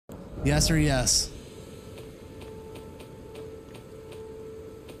Yes or yes?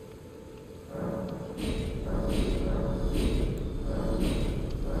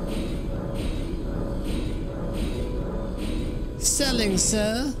 Selling,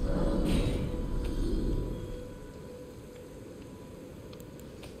 sir.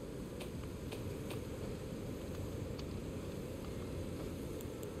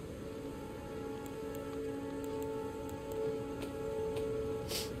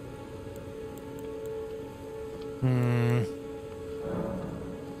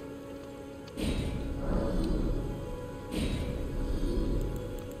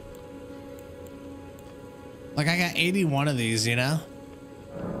 Like I got 81 of these, you know?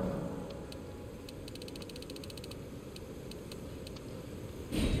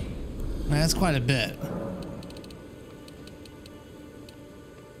 That's quite a bit.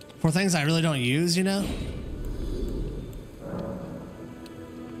 For things I really don't use, you know?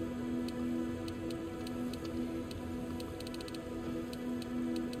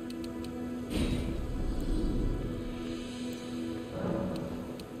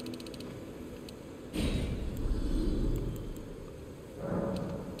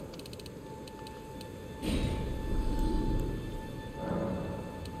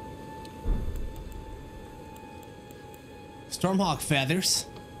 Stormhawk feathers.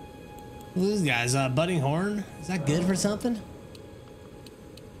 What are these guys? Budding horn? Is that good for something?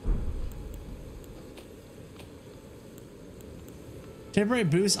 Temporary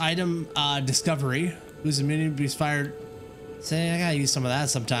boost item discovery. Boost immunity, boost fire. Say, I gotta use some of that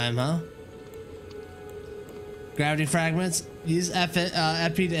sometime, huh? Gravity fragments. Use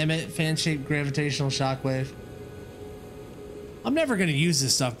FP to emit fan-shaped gravitational shockwave. I'm never gonna use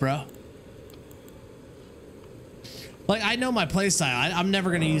this stuff, bro. Like, I know my playstyle. I'm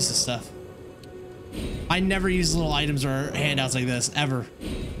never gonna use this stuff. I never use little items or handouts like this, ever.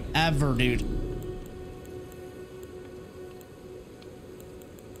 Ever, dude.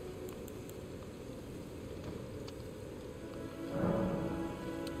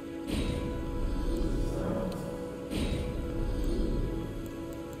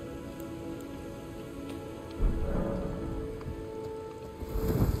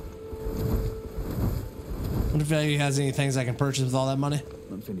 Wonder if he has any things I can purchase with all that money.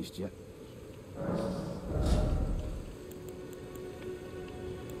 Not finished yet.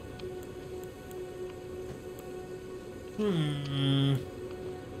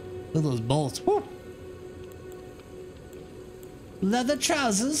 Look at those bolts. Woo. Leather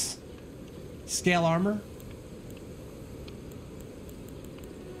trousers. Scale armor.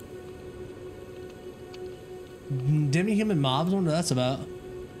 Demi-human mobs. I wonder what that's about.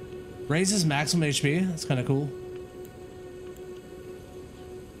 Raises maximum HP. That's kind of cool.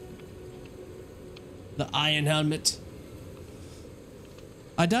 The iron helmet.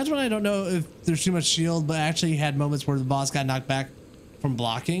 I dodge when I don't know if there's too much shield, but actually had moments where the boss got knocked back from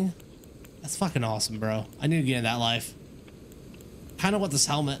blocking. That's fucking awesome, bro. I need to get in that life. Kind of want this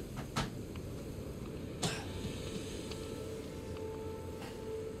helmet.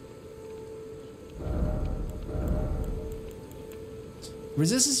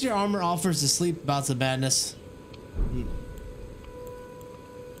 Resistance to your armor offers to sleep bouts of badness.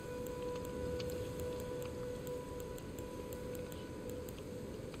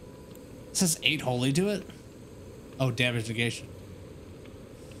 It says 8 holy to it. Oh, damage negation.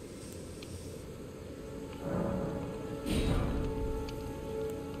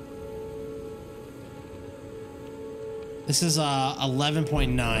 This is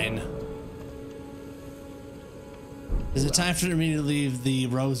 11.9. Is it time for me to leave the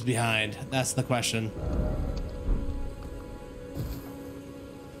robes behind? That's the question.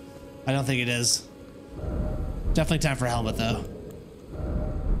 I don't think it is. Definitely time for a helmet though.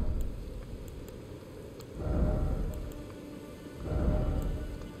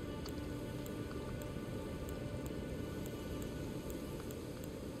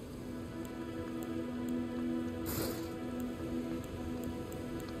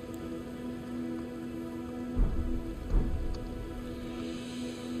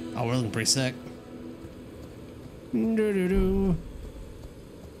 Oh, we're looking pretty sick. All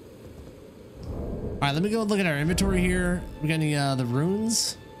right, let me go look at our inventory here. We got any the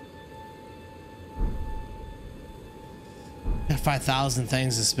runes? Got 5,000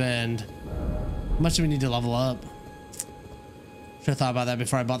 things to spend. How much do we need to level up? Should have thought about that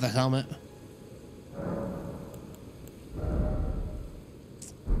before I bought the helmet.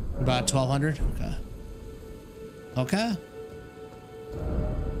 About 1,200. Okay. Okay.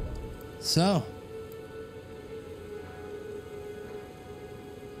 So.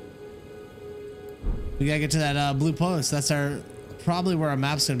 We gotta get to that blue post. That's our probably where our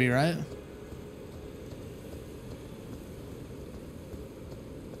map's gonna be, right?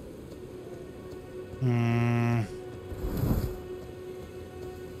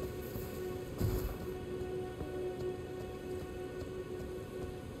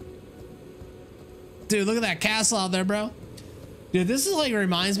 Dude, look at that castle out there, bro. Dude, this is like,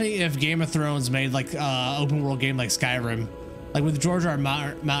 reminds me if Game of Thrones made like open world game like Skyrim, like with George R.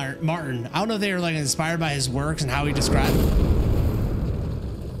 Martin. I don't know if they were like inspired by his works and how he described it.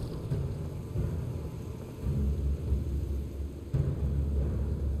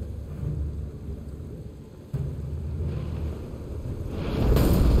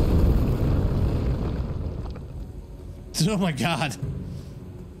 Oh my God.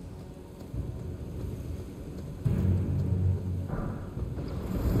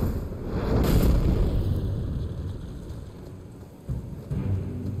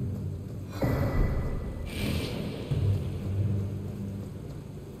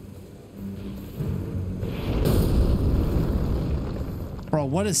 Bro,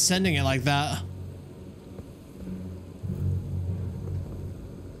 what is sending it like that? I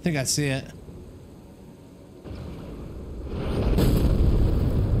think I see it.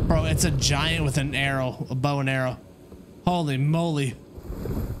 Bro, it's a giant with an arrow, a bow and arrow. Holy moly.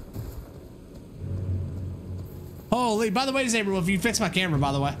 Holy, by the way, Zaberwolf, you fixed my camera,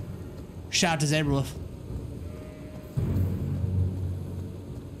 by the way. Shout out to Zaberwolf.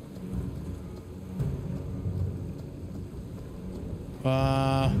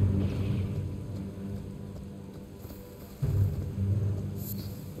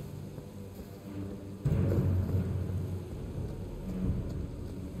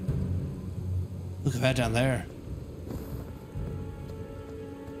 Look at that down there.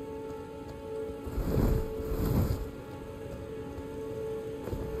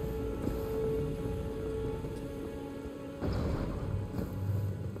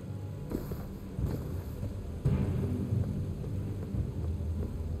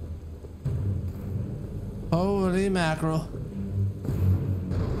 Holy mackerel.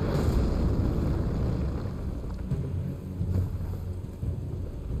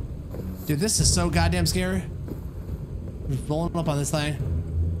 Dude, this is so goddamn scary. I'm blowing up on this thing.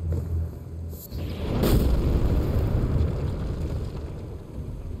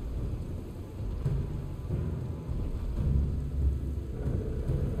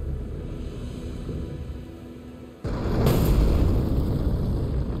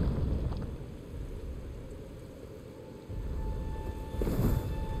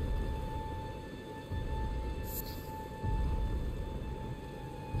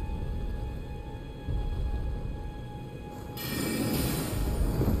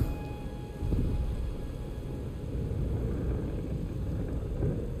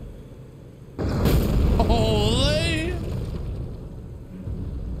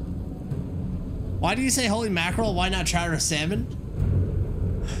 Why do you say holy mackerel? Why not trout or salmon?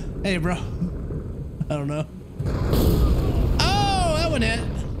 Hey, bro. I don't know. Oh, that one hit.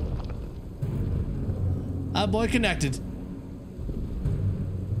 That boy connected.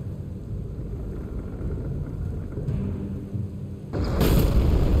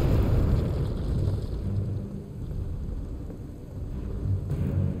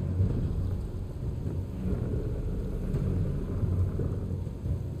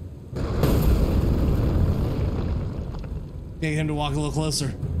 Get him to walk a little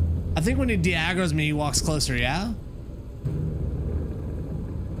closer. I think when he de-aggroes me, he walks closer, yeah?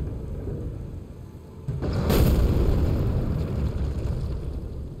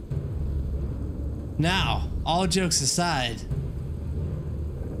 Now, all jokes aside,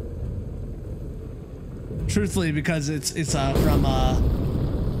 truthfully, because it's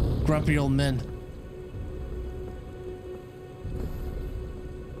from Grumpy Old Men.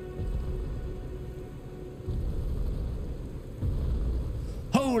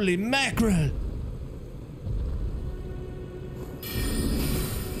 Holy mackerel!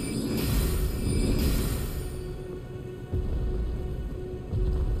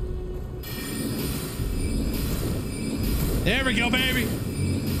 There we go, baby!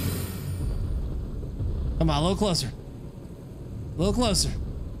 Come on, a little closer. A little closer.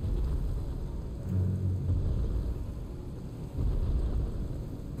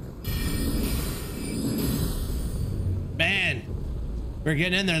 Man, we're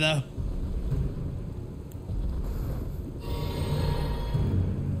getting in there, though.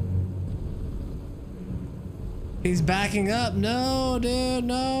 He's backing up. No, dude,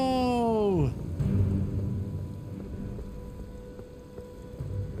 no.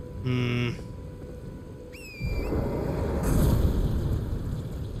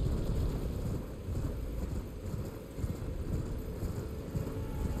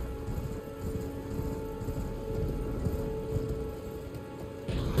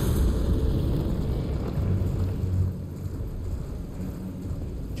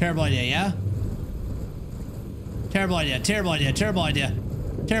 Terrible idea, yeah? Terrible idea, terrible idea, terrible idea.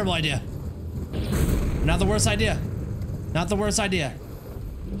 Terrible idea. Not the worst idea. Not the worst idea.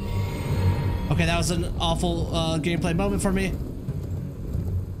 Okay, that was an awful gameplay moment for me.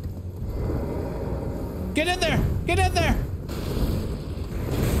 Get in there! Get in there!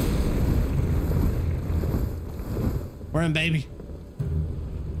 We're in, baby.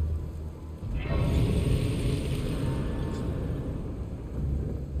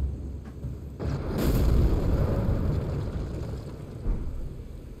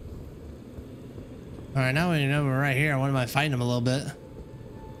 All right, now we know we're right here. I wouldn't mind fighting him a little bit.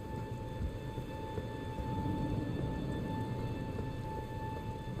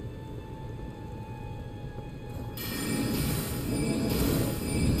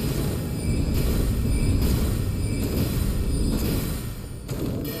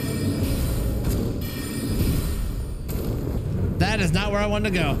 That is not where I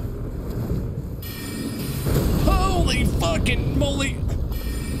wanted to go. Holy fucking moly.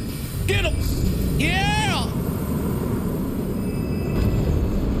 Get him. Yeah.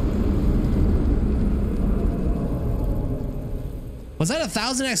 Was that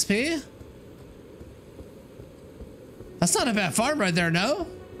 1,000 XP? That's not a bad farm right there, no?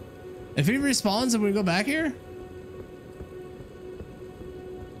 If he respawns and we go back here?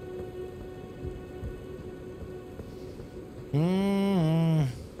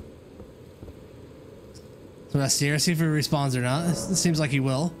 So let's see if he respawns or not. It seems like he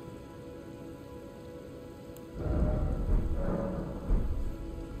will.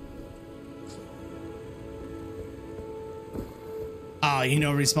 Oh, you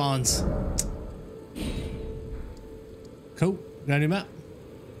know respawns. Cool. Got a new map.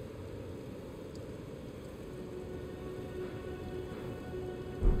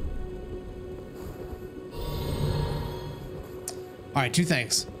 All right, two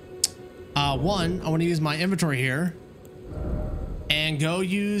things. One, I want to use my inventory here and go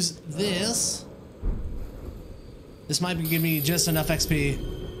use this. This might give me just enough XP.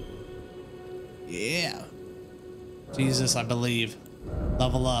 Yeah. Jesus, I believe.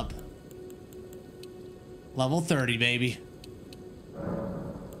 Level up. Level 30, baby.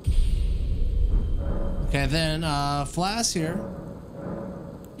 Okay, then flask here.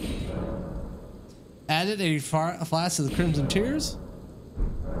 Added a flask to the Crimson Tears.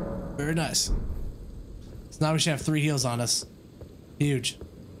 Very nice. So now we should have 3 heals on us. Huge.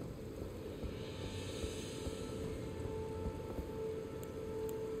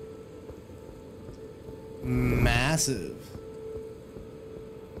 Massive.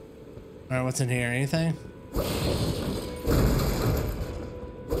 All right, what's in here? Anything?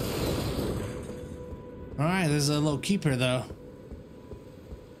 All right, there's a little keeper though.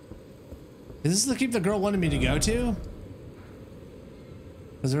 Is this the keep the girl wanted me to go to?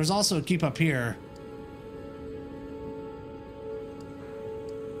 Because there's also a keep up here.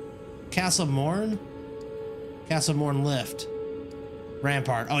 Castle Morn? Castle Morn Lift.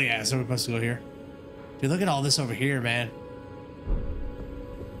 Rampart. Oh yeah, so we're supposed to go here. Dude, look at all this over here, man.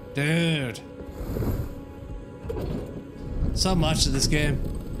 Dude. So much to this game.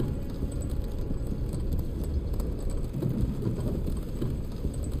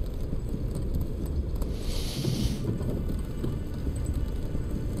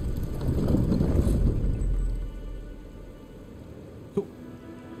 Cool.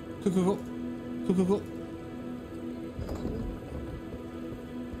 Cool.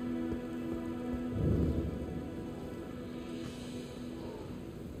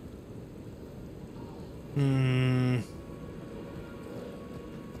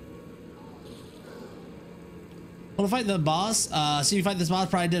 Want to fight the boss? So you fight this boss,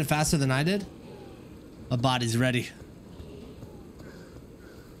 probably did it faster than I did. My body's ready.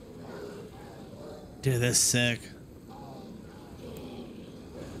 Dude, this is sick.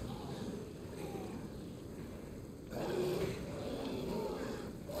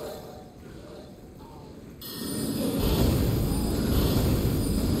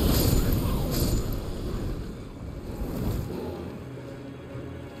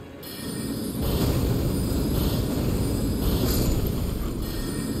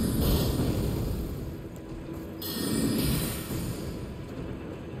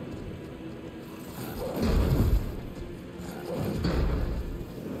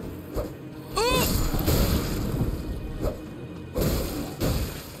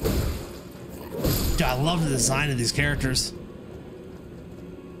 I love the design of these characters.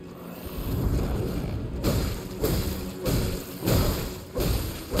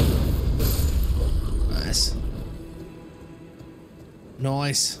 Nice.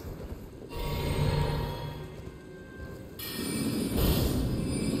 Nice.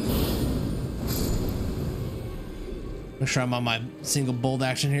 Make sure I'm on my single bolt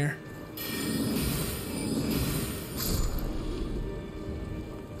action here.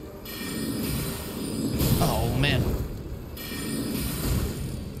 Oh man.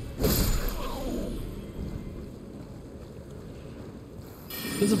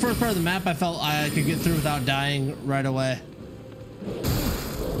 This is the first part of the map I felt I could get through without dying right away.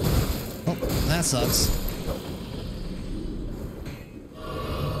 Oh, that sucks.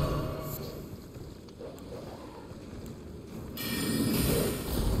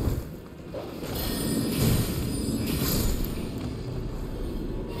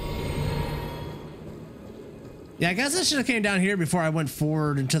 Yeah, I guess I should have came down here before I went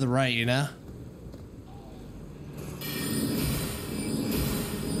forward and to the right, you know?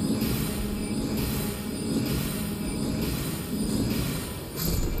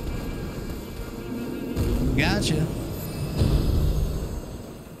 Gotcha.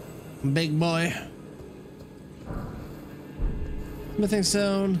 Big boy. Smithing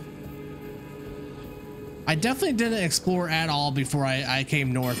stone. I definitely didn't explore at all before I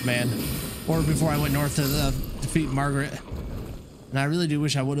came north, man. Or before I went north to defeat Margaret. And I really do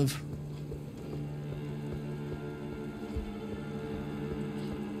wish I would have.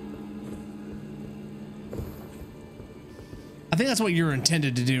 I think that's what you're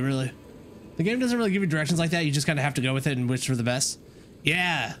intended to do, really. The game doesn't really give you directions like that. You just kind of have to go with it and wish for the best.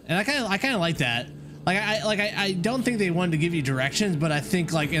 Yeah, and I kind of like that. I don't think they wanted to give you directions, but I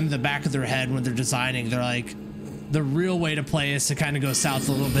think like in the back of their head when they're designing, they're like, the real way to play is to kind of go south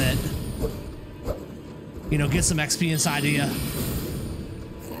a little bit. You know, get some XP inside of you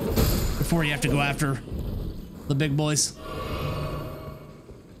before you have to go after the big boys.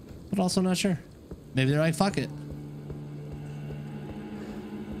 But also not sure. Maybe they're like, fuck it.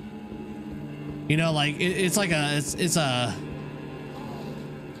 You know, like it's like a it's a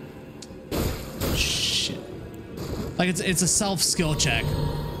shit. Like it's a self skill check.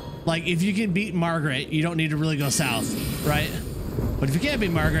 Like if you can beat Margaret, you don't need to really go south, right? But if you can't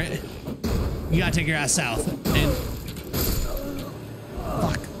beat Margaret, you gotta take your ass south. And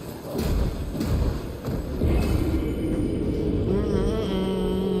fuck.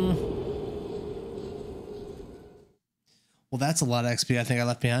 Well, that's a lot of XP I think I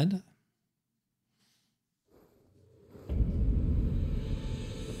left behind.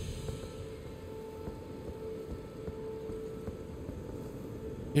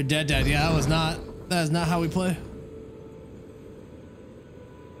 You're dead. Yeah, that is not how we play.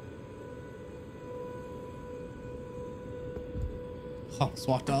 Oh,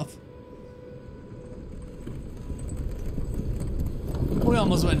 swapped off. We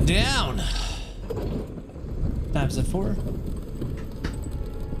almost went down. Times at 4.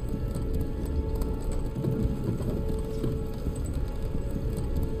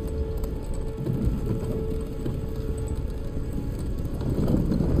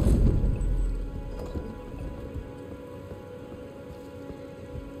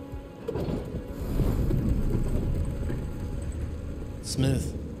 Smooth.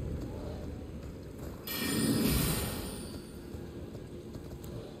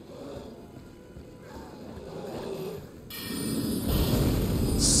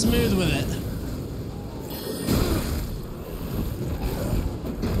 Smooth with it.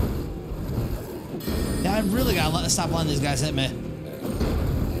 Yeah, I really gotta stop letting these guys hit me.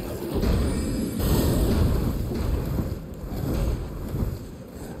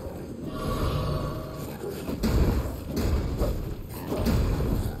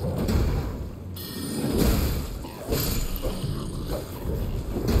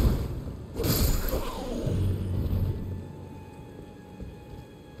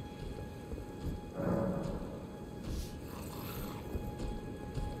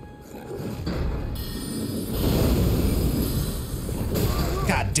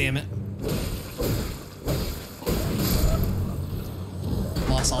 Damn it.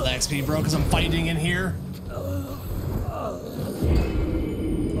 Lost all the XP, bro, because I'm fighting in here.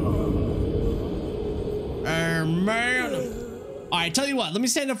 Man. All right, tell you what, let me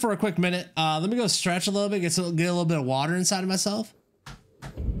stand up for a quick minute. Let me go stretch a little bit, get a little bit of water inside of myself.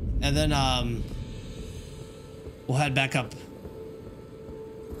 And then we'll head back up.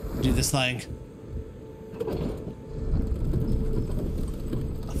 Do this thing.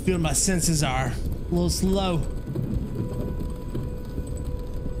 I feel my senses are a little slow.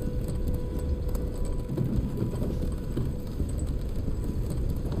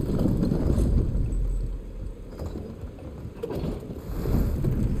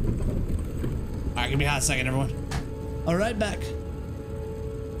 Alright, give me a hot second, everyone. Alright, back. I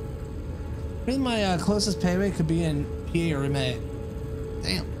think my closest payway could be in PA or MA.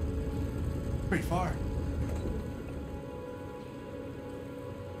 Damn. Pretty far.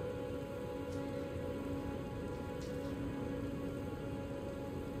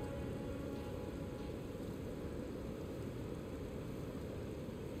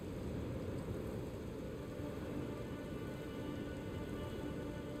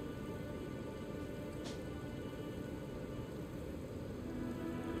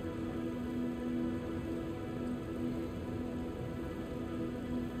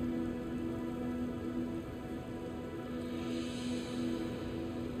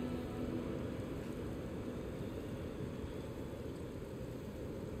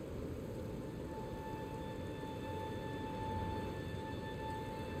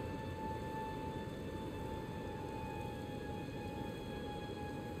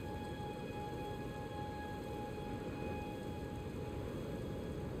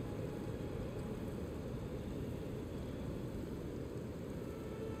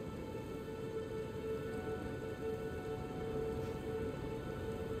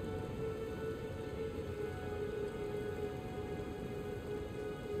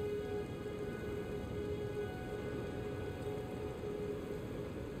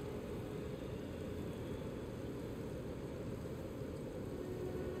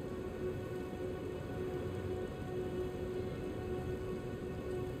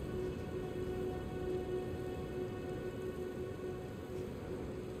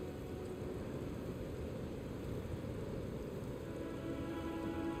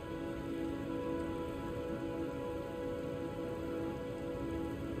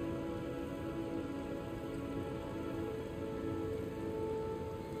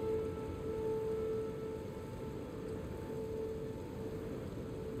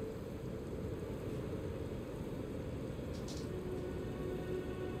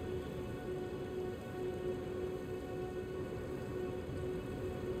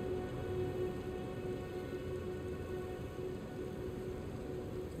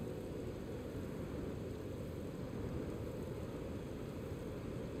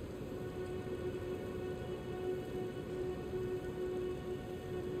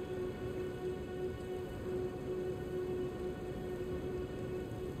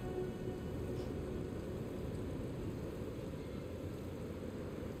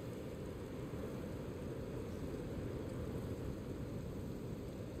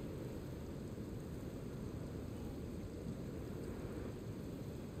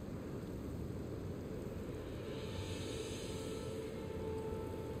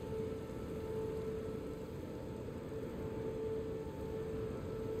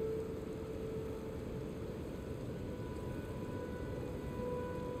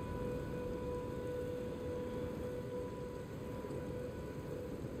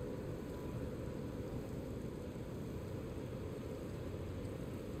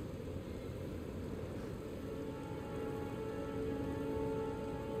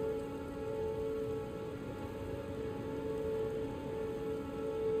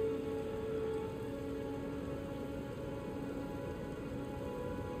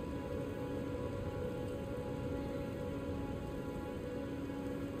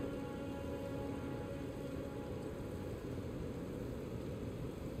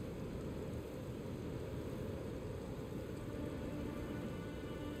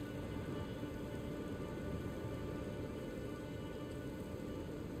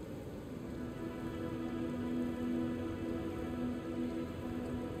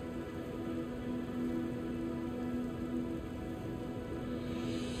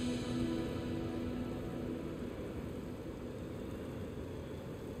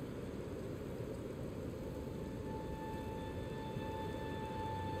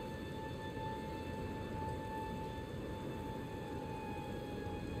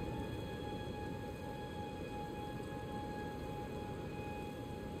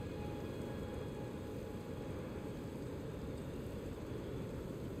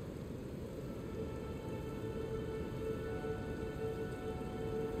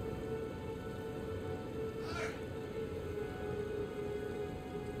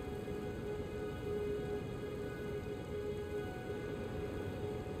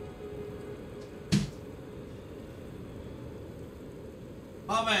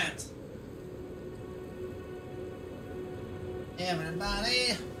 comment.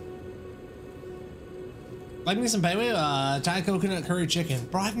 Everybody. Like me some payway, Thai coconut curry chicken.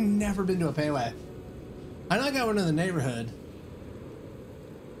 Bro, I've never been to a payway. I know I got one in the neighborhood.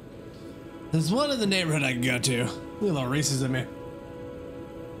 There's one in the neighborhood I can go to. Look at little races in me.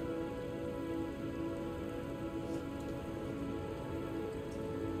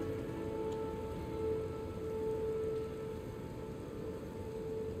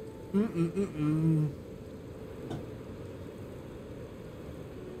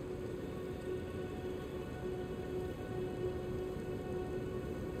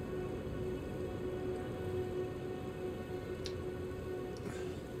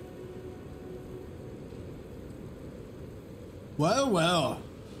 Well.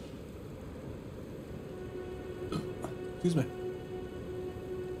 Excuse me.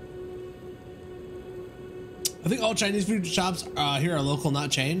 I think all Chinese food shops here are local, not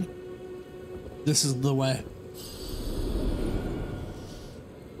chain. This is the way.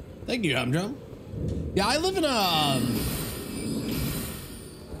 Thank you, Humdrum. Yeah, I live in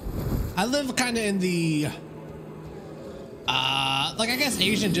I live kind of in the like I guess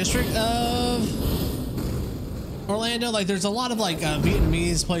Asian district of Orlando. Like there's a lot of like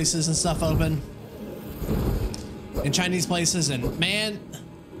Vietnamese places and stuff open, and Chinese places, and man,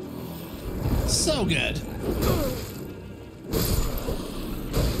 so good.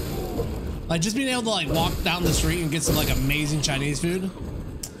 Like just being able to like walk down the street and get some like amazing Chinese food.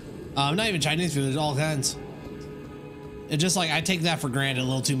 Not even Chinese food, there's all kinds. It just like I take that for granted a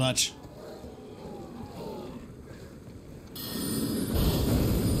little too much.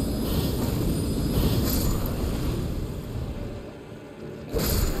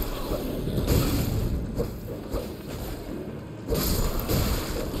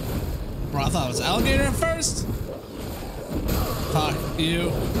 Bro, I thought it was alligator at first. Fuck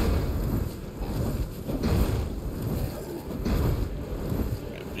you.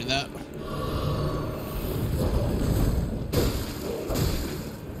 Do that.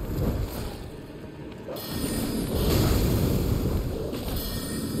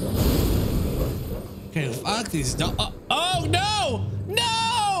 Okay, fuck these oh no!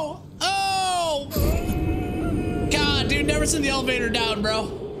 No! Oh! God, dude, never send the elevator down,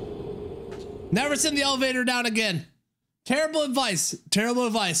 bro. Never send the elevator down again. Terrible advice. Terrible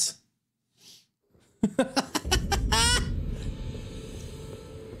advice.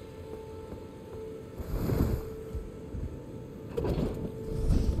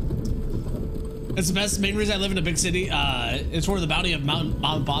 It's the best. Main reason I live in a big city. It's for the bounty of mom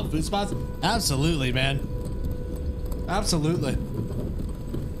and pop food spots. Absolutely, man. Absolutely.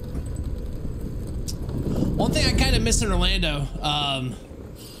 One thing I kind of miss in Orlando.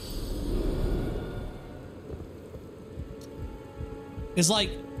 Is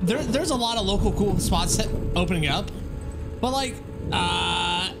like there's a lot of local cool spots opening up, but like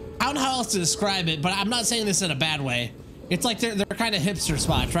I don't know how else to describe it, but I'm not saying this in a bad way. It's like they're kind of hipster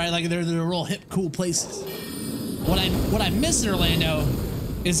spots, right? Like they're real hip, cool places. What I miss in Orlando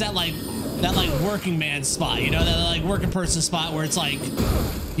is that like working man spot, you know, that like working person spot where it's like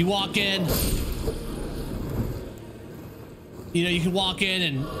you walk in, you know, you can walk in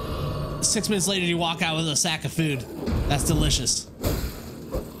and 6 minutes later you walk out with a sack of food. That's delicious.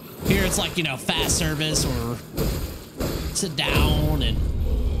 Here it's like, you know, fast service or sit down and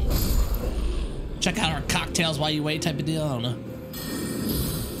check out our cocktails while you wait type of deal. I don't know.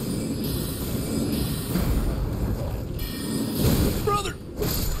 Brother.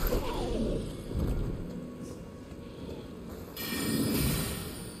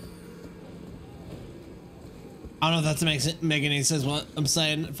 I don't know if that makes any sense what I'm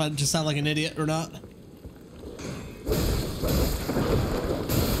saying, if I just sound like an idiot or not.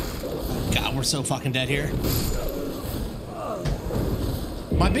 God, we're so fucking dead here.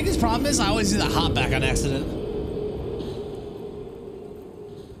 My biggest problem is I always do that hop back on accident.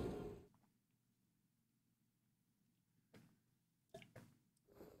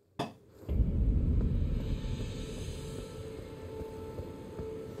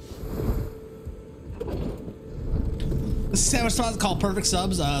 This sandwich spot is called Perfect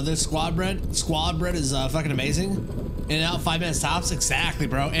Subs. Their squad bread. Squad bread is fucking amazing. In and out, 5 minutes tops. Exactly,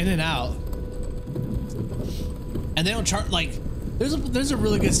 bro. In and out. And they don't charge like. There's a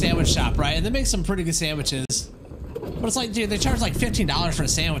really good sandwich shop, right? And they make some pretty good sandwiches. But it's like, dude, they charge like $15 for a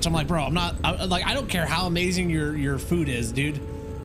sandwich. I'm like, bro, I don't care how amazing your food is, dude.